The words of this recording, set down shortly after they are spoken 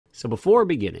So before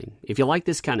beginning, if you like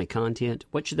this kind of content,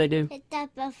 what should they do? Hit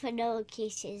that bell for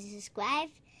notifications. Subscribe.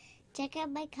 Check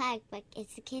out my comic book.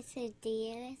 It's the kids of the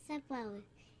year. It's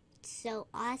so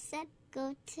awesome.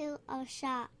 Go to our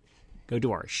shop. Go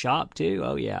to our shop too?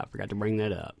 Oh yeah, I forgot to bring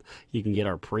that up. You can get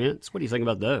our prints. What do you think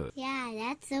about those? Yeah,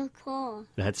 that's so cool.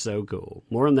 That's so cool.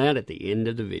 More on that at the end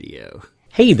of the video.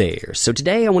 Hey there, so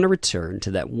today I want to return to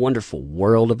that wonderful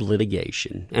world of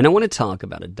litigation, and I want to talk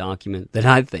about a document that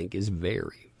I think is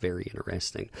very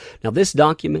interesting. Now this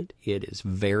document, it is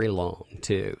very long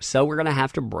too, so we're going to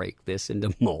have to break this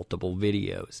into multiple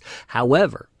videos.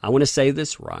 However, I want to say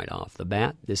this right off the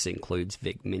bat. This includes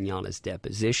Vic Mignogna's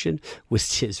deposition,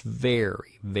 which is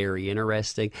very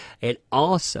interesting, and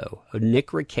also Nick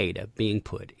REKIETA being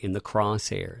put in the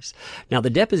crosshairs. Now the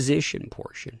deposition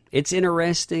portion, it's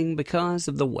interesting because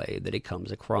of the way that it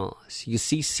comes across. You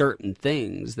see certain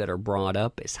things that are brought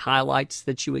up as highlights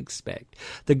that you expect.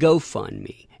 The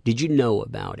GoFundMe. Did you know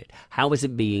about it? How is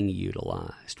it being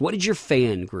utilized? What did your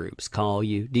fan groups call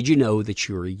you? Did you know that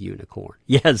you're a unicorn?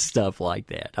 Yes, stuff like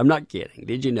that. I'm not kidding.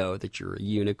 Did you know that you're a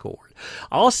unicorn?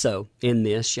 Also, in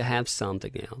this, you have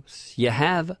something else. You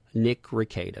have Nick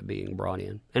REKIETA being brought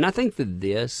in. And I think that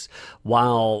this,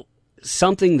 while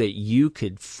something that you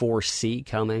could foresee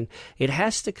coming, it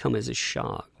has to come as a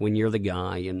shock when you're the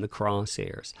guy in the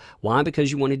crosshairs. Why?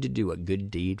 Because you wanted to do a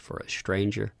good deed for a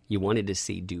stranger. You wanted to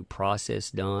see due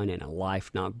process done and a life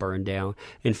not burned down.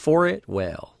 And for it,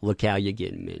 well, look how you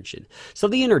get mentioned. So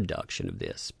the introduction of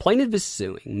this. Plaintiff is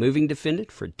suing moving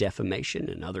defendant for defamation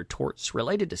and other torts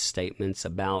related to statements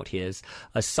about his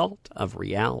assault of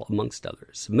Rial, amongst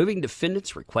others. Moving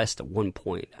defendants request a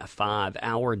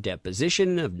 1.5-hour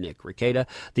deposition of Nick REKIETA,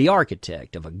 the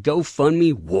architect of a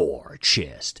GoFundMe war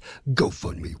chest.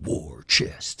 GoFundMe war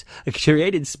chest.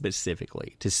 Created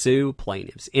specifically to sue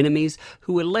plaintiff's enemies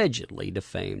who allegedly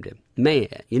defamed him.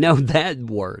 Man, you know, that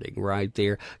wording right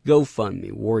there,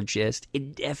 GoFundMe war chest,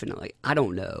 it definitely, I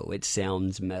don't know, it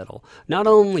sounds metal. Not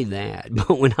only that,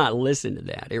 but when I listen to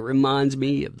that, it reminds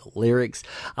me of the lyrics,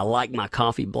 I like my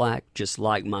coffee black, just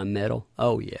like my metal.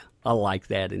 Oh yeah, I like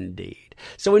that indeed.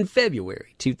 So in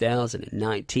February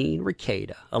 2019,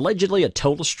 REKIETA, allegedly a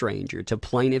total stranger to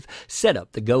plaintiff, set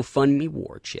up the GoFundMe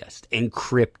war chest and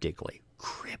cryptically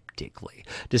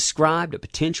described a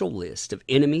potential list of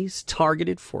enemies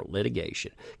targeted for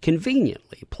litigation.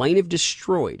 Conveniently, plaintiff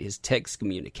destroyed his text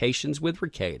communications with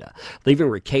REKIETA, leaving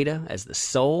REKIETA as the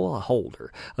sole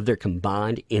holder of their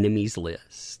combined enemies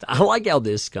list. I like how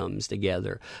this comes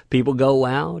together. People go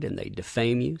out and they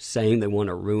defame you, saying they want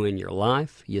to ruin your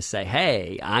life. You say,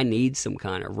 hey, I need some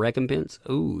kind of recompense.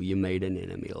 Ooh, you made an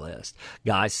enemy list.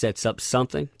 Guy sets up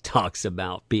something, talks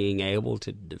about being able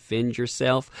to defend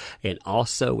yourself, and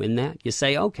also in that, you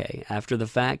say, okay, after the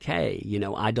fact, hey, you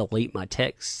know, I delete my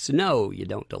texts. No, you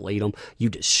don't delete them. You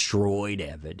destroyed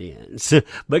evidence.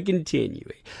 But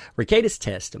continuing, REKIETA's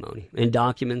testimony and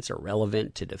documents are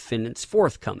relevant to defendant's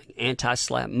forthcoming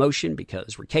anti-SLAPP motion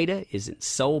because REKIETA is in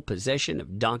sole possession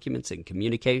of documents and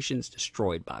communications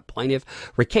destroyed by plaintiff.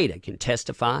 REKIETA can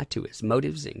testify to his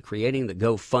motives in creating the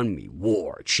GoFundMe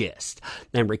war chest.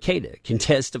 And REKIETA can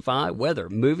testify whether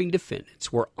moving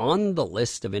defendants were on the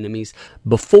list of enemies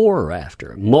before or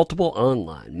after multiple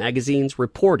online magazines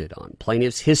reported on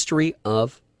plaintiff's history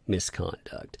of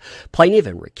misconduct. Plaintiff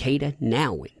and REKIETA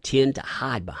now intend to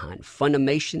hide behind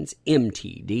Fundimation's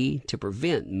MTD to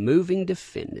prevent moving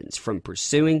defendants from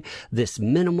pursuing this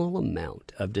minimal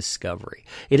amount of discovery.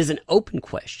 It is an open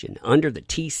question under the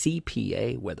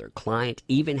TCPA whether client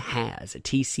even has a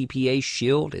TCPA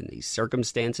shield in these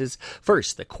circumstances.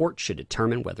 First, the court should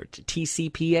determine whether the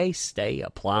TCPA stay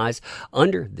applies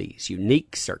under these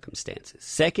unique circumstances.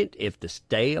 Second, if the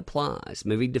stay applies,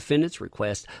 moving defendants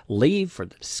request leave for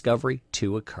the discovery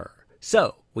to occur.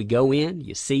 So we go in,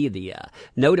 you see the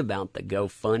note about the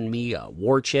GoFundMe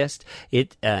war chest.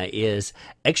 It is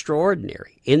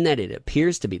extraordinary in that it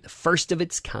appears to be the first of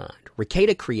its kind.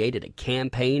 REKIETA created a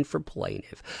campaign for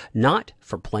plaintiff, not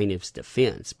for plaintiff's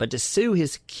defense, but to sue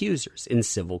his accusers in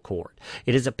civil court.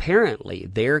 It is apparently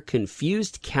their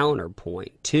confused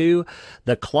counterpoint to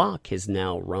the clock has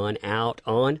now run out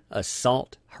on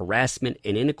assault, harassment,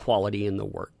 and inequality in the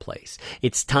workplace.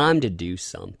 It's time to do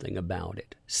something about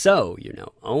it. So, you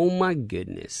know, oh my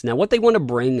goodness. Now, what they want to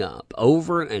bring up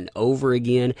over and over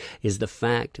again is the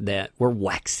fact that we're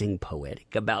waxing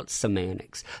poetic about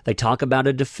semantics. They talk about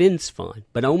a defense fund,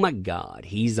 but oh my God,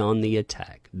 he's on the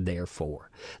attack. therefore.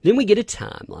 Then we get a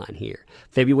timeline here.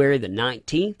 February the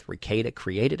 19th, REKIETA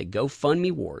created a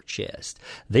GoFundMe war chest.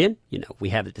 Then, we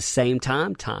have at the same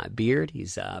time Toye Beard.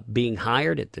 He's being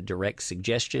hired at the direct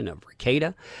suggestion of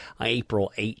REKIETA.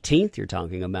 April 18th, you're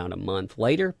talking about a month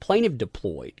later, plaintiff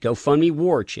deployed GoFundMe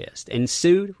war chest and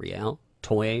sued Rial,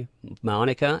 Toye,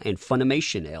 Monica, and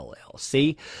Funimation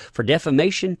LLC for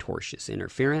defamation, tortious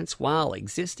interference while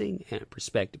existing and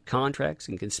prospective contracts,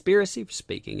 and conspiracy for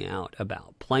speaking out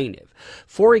about plaintiff.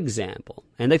 For example,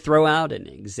 and they throw out an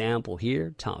example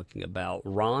here talking about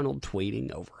Ronald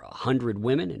tweeting over 100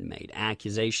 women and made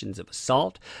accusations of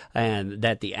assault, and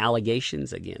that the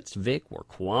allegations against Vic were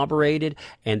corroborated,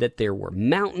 and that there were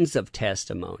mountains of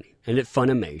testimony, and that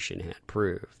Funimation had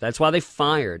proof. That's why they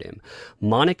fired him.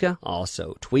 Monica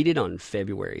also tweeted on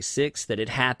February 6th that it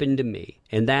happened to me,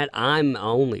 and that I'm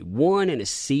only one in a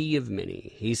sea of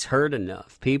many. He's hurt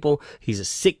enough people. He's a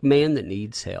sick man that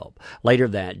needs help. Later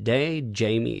that day,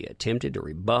 Jamie attempted to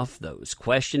rebuff those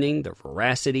questioning the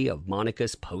veracity of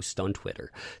Monica's post on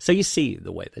Twitter. So you see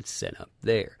the way that's set up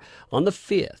there. On the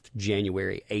 5th,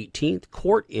 January 18th,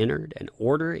 court entered an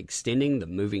order extending the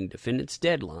moving defendant's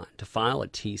deadline to file a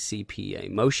TCPA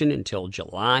motion until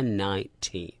July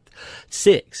 19th.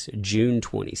 6. June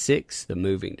 26, the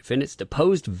moving defendants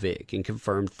deposed Vic and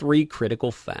confirmed 3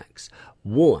 critical facts.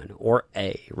 1, or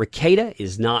A, REKIETA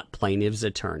is not plaintiff's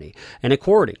attorney, and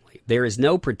accordingly, there is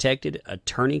no protected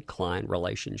attorney-client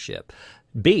relationship.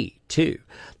 B, 2,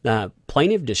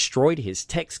 plaintiff destroyed his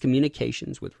text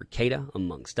communications with REKIETA,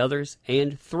 amongst others.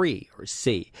 And 3, or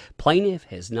C, plaintiff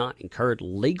has not incurred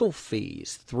legal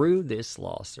fees through this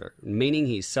lawsuit, meaning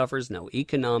he suffers no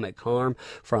economic harm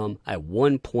from a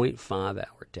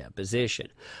 1.5-hour deposition.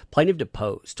 Plaintiff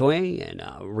deposed Toye and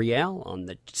Rial on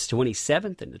the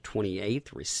 27th and the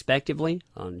 28th, respectively.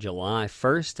 On July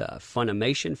 1st,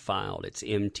 Funimation filed its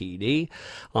MTD.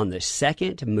 On the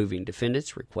 2nd, moving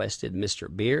defendants requested Mr.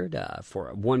 Beard for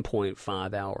a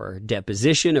 1.5-hour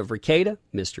deposition of REKIETA.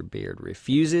 Mr. Beard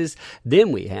refuses.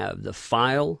 Then we have the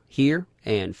file here,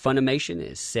 and Funimation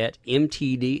is set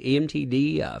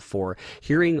MTD for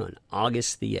hearing on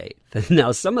August the 8th.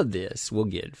 Now, some of this will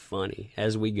get funny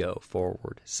as we go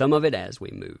forward, some of it as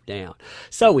we move down.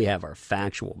 So we have our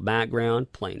factual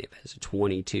background. Plaintiff has a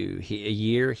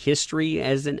 22-year history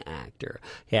as an actor.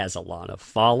 He has a lot of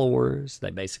followers.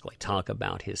 They basically talk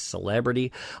about his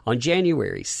celebrity. On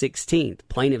January 16th,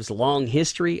 plaintiff's long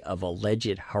history of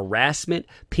alleged harassment,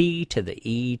 P to the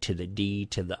E to the D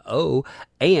to the O,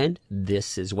 and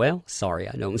this as well. Sorry,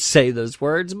 I don't say those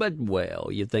words, but, well,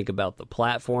 you think about the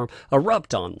platform,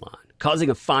 erupt online, causing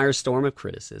a firestorm of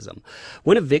criticism.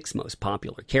 One of Vic's most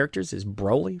popular characters is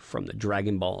Broly from the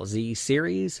Dragon Ball Z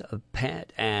series,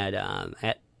 Pet at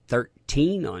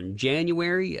 13 on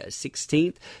January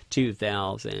 16th,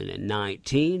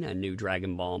 2019. A new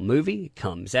Dragon Ball movie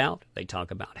comes out. They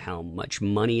talk about how much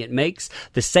money it makes.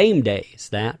 The same day as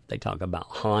that, they talk about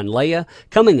Han Leia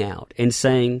coming out and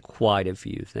saying quite a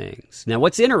few things. Now,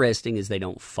 what's interesting is they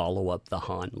don't follow up the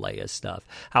Han Leia stuff.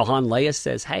 How Han Leia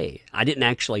says, hey, I didn't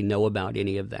actually know about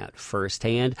any of that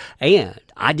firsthand, and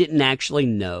I didn't actually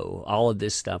know all of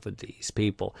this stuff with these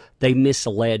people. They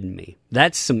misled me.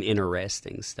 That's some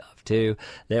interesting stuff, too,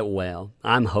 that, well,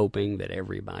 I'm hoping that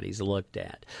everybody's looked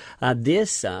at.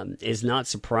 This is not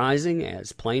surprising,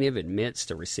 as plaintiff admits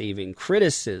to receiving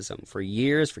criticism for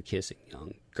years for kissing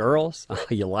young girls.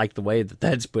 You like the way that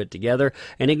that's put together,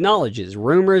 and acknowledges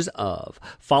rumors of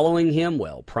following him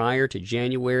well prior to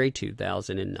January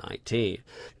 2019.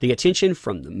 The attention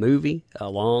from the movie,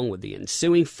 along with the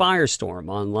ensuing firestorm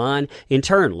online, in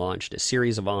turn launched a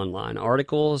series of online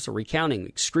articles recounting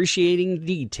excruciating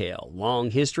detail,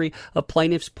 long history of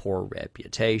plaintiff's poor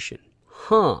reputation.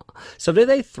 So did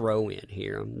they throw in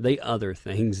here the other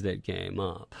things that came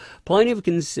up? Plaintiff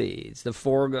concedes the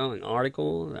foregoing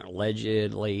article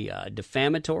allegedly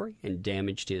defamatory and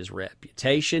damaged his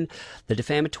reputation. The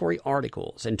defamatory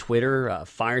articles and Twitter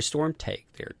firestorm take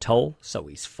their toll, so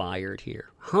he's fired here.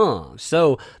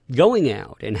 So going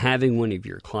out and having one of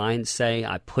your clients say,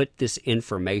 I put this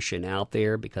information out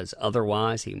there because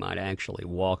otherwise he might actually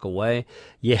walk away.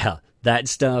 Yeah, that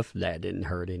stuff, that didn't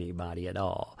hurt anybody at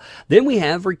all. Then we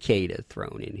have REKIETA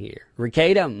thrown in here.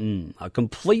 REKIETA, a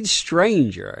complete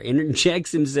stranger,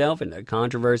 interjects himself into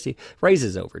controversy,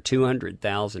 raises over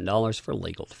 $200,000 for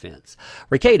legal defense.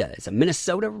 REKIETA is a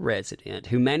Minnesota resident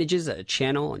who manages a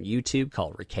channel on YouTube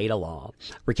called REKIETA Law.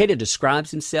 REKIETA describes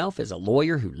himself as a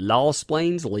lawyer who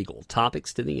law-splains legal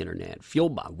topics to the internet,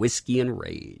 fueled by whiskey and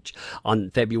rage. On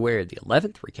February the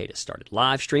 11th, REKIETA started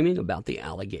live streaming about the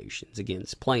allegations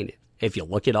against plaintiff. If you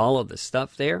look at all of the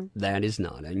stuff there, that is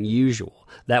not unusual.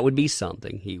 That would be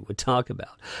something he would talk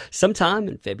about. Sometime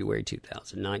in February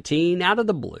 2019, out of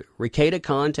the blue, REKIETA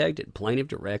contacted plaintiff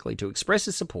directly to express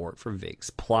his support for Vic's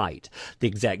plight. The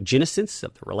exact genesis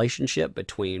of the relationship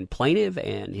between plaintiff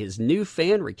and his new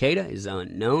fan, REKIETA, is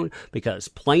unknown because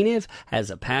plaintiff has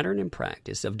a pattern and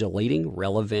practice of deleting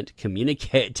relevant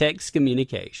text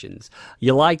communications.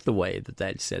 You like the way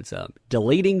that sets up.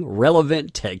 Deleting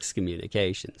relevant text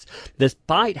communications.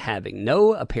 Despite having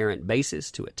no apparent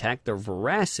basis to attack the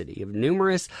veracity of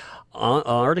numerous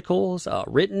articles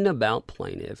written about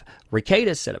plaintiff,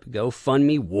 REKIETA set up a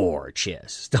GoFundMe war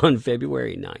chest on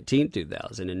February 19,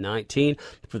 2019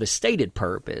 for the stated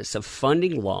purpose of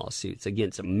funding lawsuits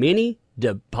against many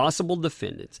possible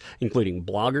defendants, including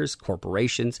bloggers,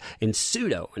 corporations, and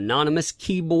pseudo-anonymous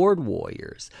keyboard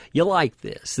warriors. You like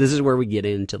this. This is where we get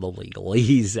into the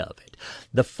legalese of it.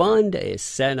 The fund is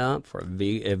set up for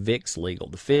Vic's legal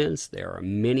defense. There are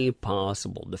many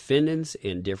possible defendants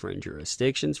in different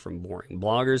jurisdictions, from boring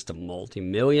bloggers to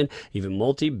multi-million, even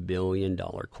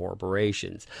multi-billion-dollar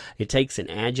corporations. It takes an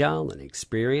agile and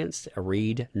experienced,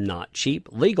 not cheap,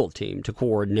 legal team to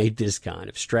coordinate this kind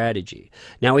of strategy.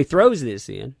 Now, he throws this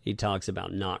in. He talks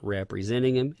about not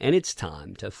representing him, and it's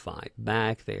time to fight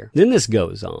back there. Then this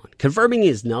goes on. Confirming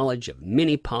his knowledge of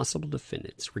many possible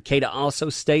defendants, REKIETA also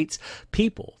states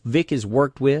people Vic has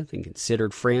worked with and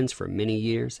considered friends for many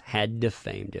years had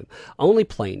defamed him. Only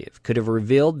plaintiff could have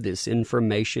revealed this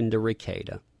information to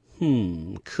REKIETA.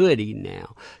 Could he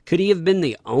now? Could he have been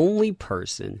the only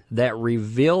person that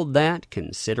revealed that,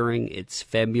 considering it's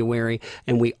February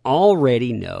and we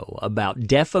already know about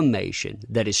defamation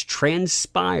that is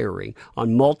transpiring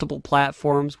on multiple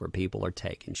platforms where people are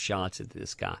taking shots at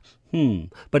this guy?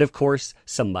 But of course,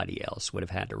 somebody else would have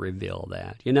had to reveal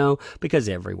that, because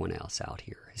everyone else out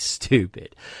here is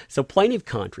stupid. So plaintiff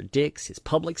contradicts his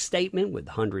public statement with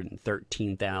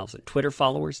 113,000 Twitter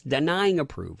followers denying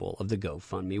approval of the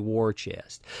GoFundMe war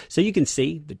chest. So you can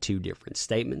see the two different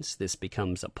statements. This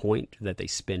becomes a point that they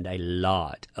spend a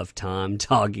lot of time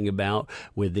talking about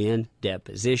within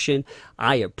deposition.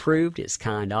 I approved his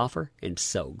kind offer and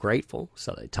so grateful.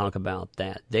 So they talk about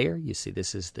that there. You see,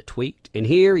 this is the tweet. And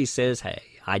here he says, hey,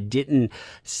 I didn't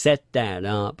set that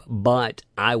up, but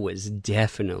I was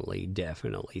definitely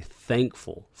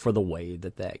thankful for the way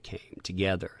that came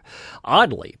together.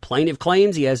 Oddly, plaintiff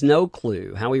claims he has no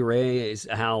clue how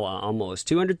almost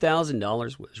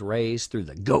 $200,000 was raised through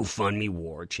the GoFundMe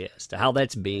war chest, how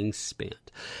that's being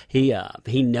spent. He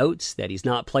notes that he's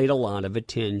not paid a lot of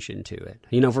attention to it.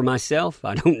 For myself,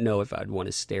 I don't know if I'd want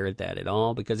to stare at that at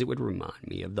all because it would remind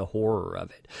me of the horror of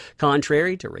it.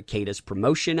 Contrary to REKIETA's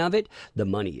promotion of it, the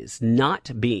money is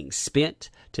not being spent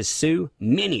to sue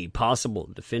many possible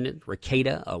defendants.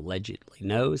 REKIETA allegedly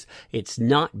knows it's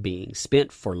not being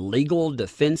spent for legal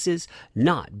defenses,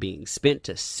 not being spent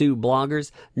to sue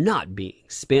bloggers, not being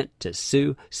spent to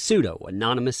sue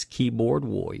pseudo-anonymous keyboard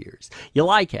warriors. You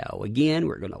like how, again,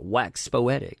 we're going to wax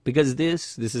poetic because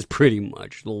this is pretty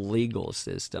much the legal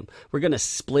system. We're going to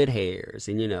split hairs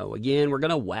and, again, we're going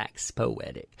to wax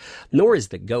poetic. Nor is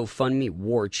the GoFundMe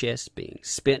war chest being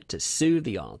spent to sue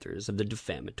the authors of the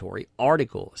defamatory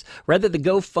articles. Rather, the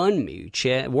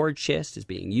GoFundMe war chest is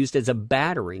being used as a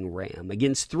battering ram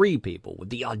against three people with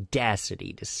the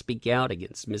audacity to speak out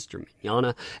against Mr.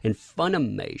 Mignogna and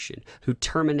Funimation, who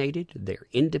terminated their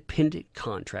independent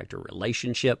contractor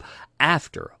relationship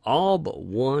after all but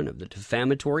one of the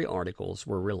defamatory articles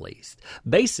were released.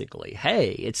 Basically,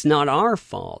 hey, it's not our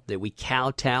fault that we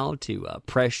kowtow to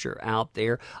pressure out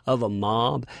there of a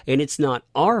mob, and it's not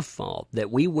our fault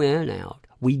that we went out.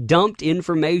 We dumped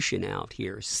information out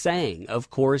here saying, of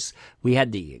course, we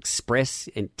had the express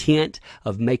intent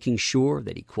of making sure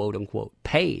that he quote-unquote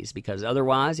pays because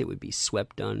otherwise it would be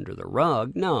swept under the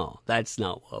rug. No, that's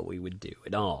not what we would do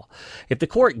at all. If the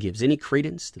court gives any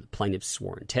credence to the plaintiff's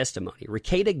sworn testimony,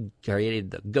 REKIETA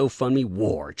created the GoFundMe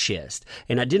war chest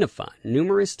and identified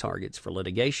numerous targets for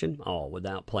litigation, all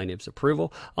without plaintiff's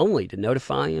approval, only to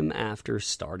notify him after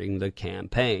starting the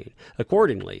campaign.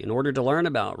 Accordingly, in order to learn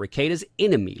about REKIETA's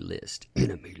enemy list,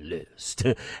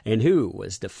 and who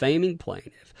was defaming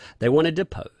plaintiff, they want to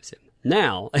depose him.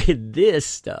 Now, this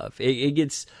stuff, it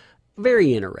gets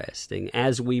very interesting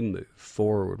as we move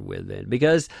forward with it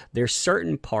because there's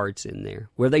certain parts in there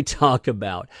where they talk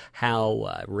about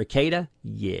how REKIETA,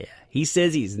 he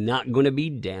says he's not going to be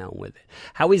down with it,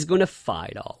 how he's going to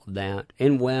fight all of that,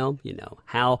 and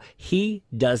how he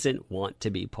doesn't want to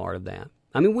be part of that.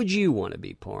 I mean, would you want to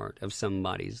be part of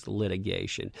somebody's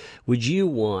litigation? Would you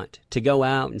want to go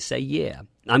out and say, yeah,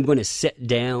 I'm going to sit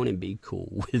down and be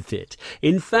cool with it.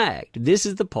 In fact, this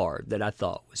is the part that I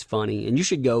thought was funny, and you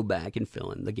should go back and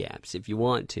fill in the gaps if you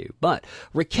want to. But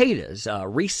REKIETA's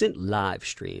recent live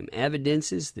stream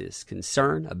evidences this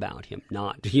concern about him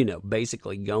not,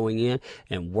 basically going in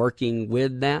and working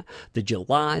with that. The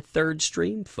July 3rd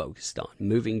stream focused on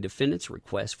moving defendants'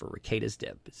 request for REKIETA's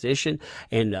deposition,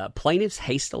 and plaintiffs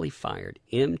hastily fired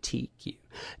MTQ.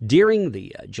 During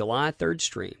the July 3rd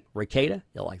stream, REKIETA,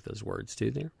 you like those words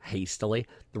too there, hastily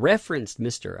referenced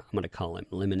Mr. I'm going to call him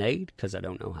Lemonade because I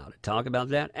don't know how to talk about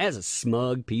that, as a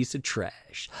smug piece of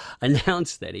trash,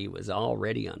 announced that he was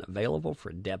already unavailable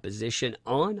for deposition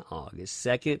on August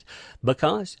 2nd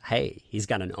because, hey, he's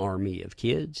got an army of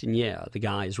kids, and yeah, the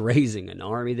guy is raising an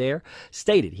army there,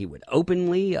 stated he would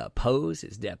openly oppose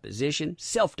his deposition,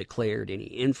 self-declared any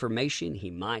information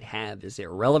he might have as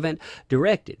irrelevant,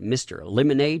 directed Mr.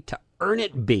 Lemonade to earn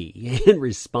it be in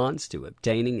response to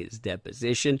obtaining his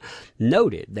deposition,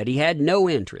 noted that he had no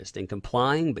interest in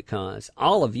complying because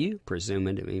all of you,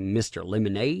 presuming to be Mr.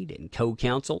 Lemonade and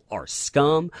co-counsel, are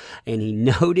scum, and he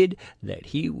noted that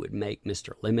he would make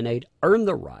Mr. Lemonade earn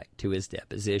the right to his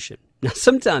deposition. Now,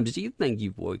 sometimes do you think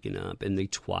you've woken up in the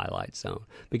twilight zone?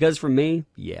 Because for me,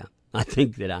 yeah. I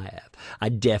think that I have. I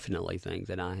definitely think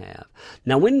that I have.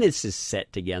 Now, when this is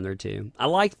set together, too, I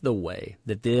like the way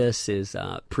that this is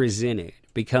presented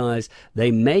because they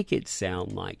make it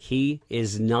sound like he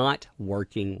is not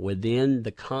working within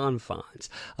the confines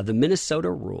of the Minnesota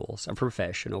rules of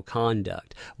professional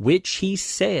conduct, which he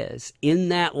says in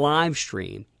that live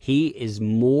stream he is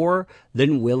more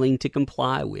than willing to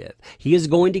comply with. He is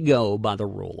going to go by the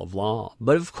rule of law.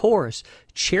 But of course,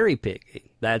 cherry picking,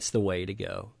 that's the way to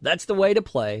go. That's the way to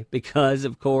play because,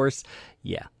 of course,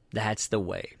 yeah, that's the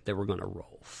way that we're going to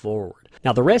roll forward.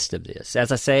 Now, the rest of this,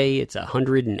 as I say, it's a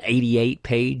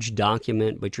 188-page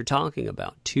document, but you're talking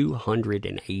about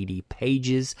 280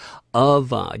 pages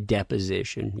of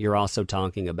deposition. You're also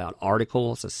talking about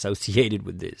articles associated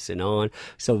with this and on.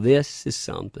 So this is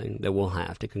something that we'll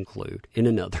have to conclude in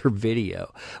another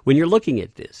video. When you're looking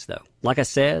at this, though, like I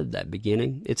said, that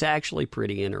beginning, it's actually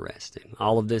pretty interesting.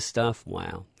 All of this stuff,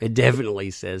 wow, it definitely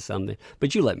says something.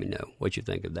 But you let me know what you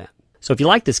think of that. So if you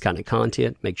like this kind of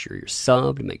content, make sure you're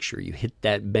subbed, make sure you hit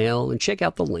that bell, and check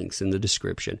out the links in the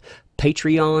description.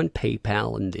 Patreon,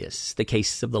 PayPal, and this, The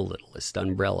Case of the Littlest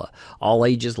Umbrella. All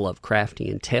ages Lovecraftian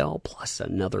and Tell, plus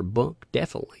another book.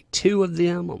 Definitely 2 of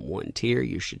them on one tier.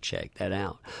 You should check that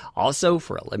out. Also,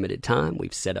 for a limited time,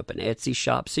 we've set up an Etsy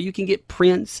shop so you can get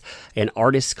prints and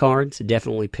artist cards.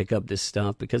 Definitely pick up this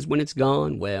stuff because when it's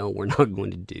gone, well, we're not going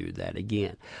to do that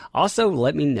again. Also,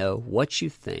 let me know what you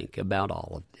think about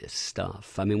all of this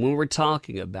stuff. I mean, when we're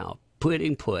talking about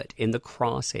putting in the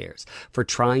crosshairs for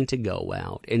trying to go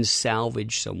out and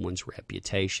salvage someone's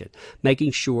reputation,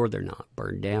 making sure they're not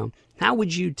burned down. How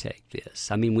would you take this?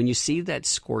 I mean, when you see that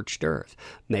scorched earth,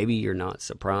 maybe you're not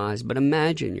surprised, but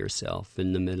imagine yourself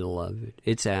in the middle of it.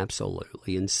 It's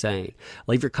absolutely insane.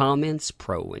 Leave your comments,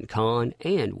 pro and con,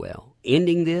 and well,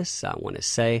 ending this, I want to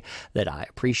say that I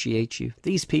appreciate you.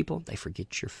 These people, they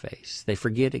forget your face. They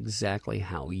forget exactly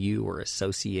how you are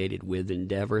associated with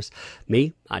endeavors.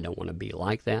 Me, I don't want to be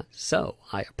like that. So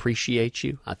I appreciate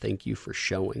you. I thank you for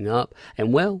showing up.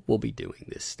 And well, we'll be doing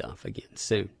this stuff again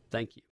soon. Thank you.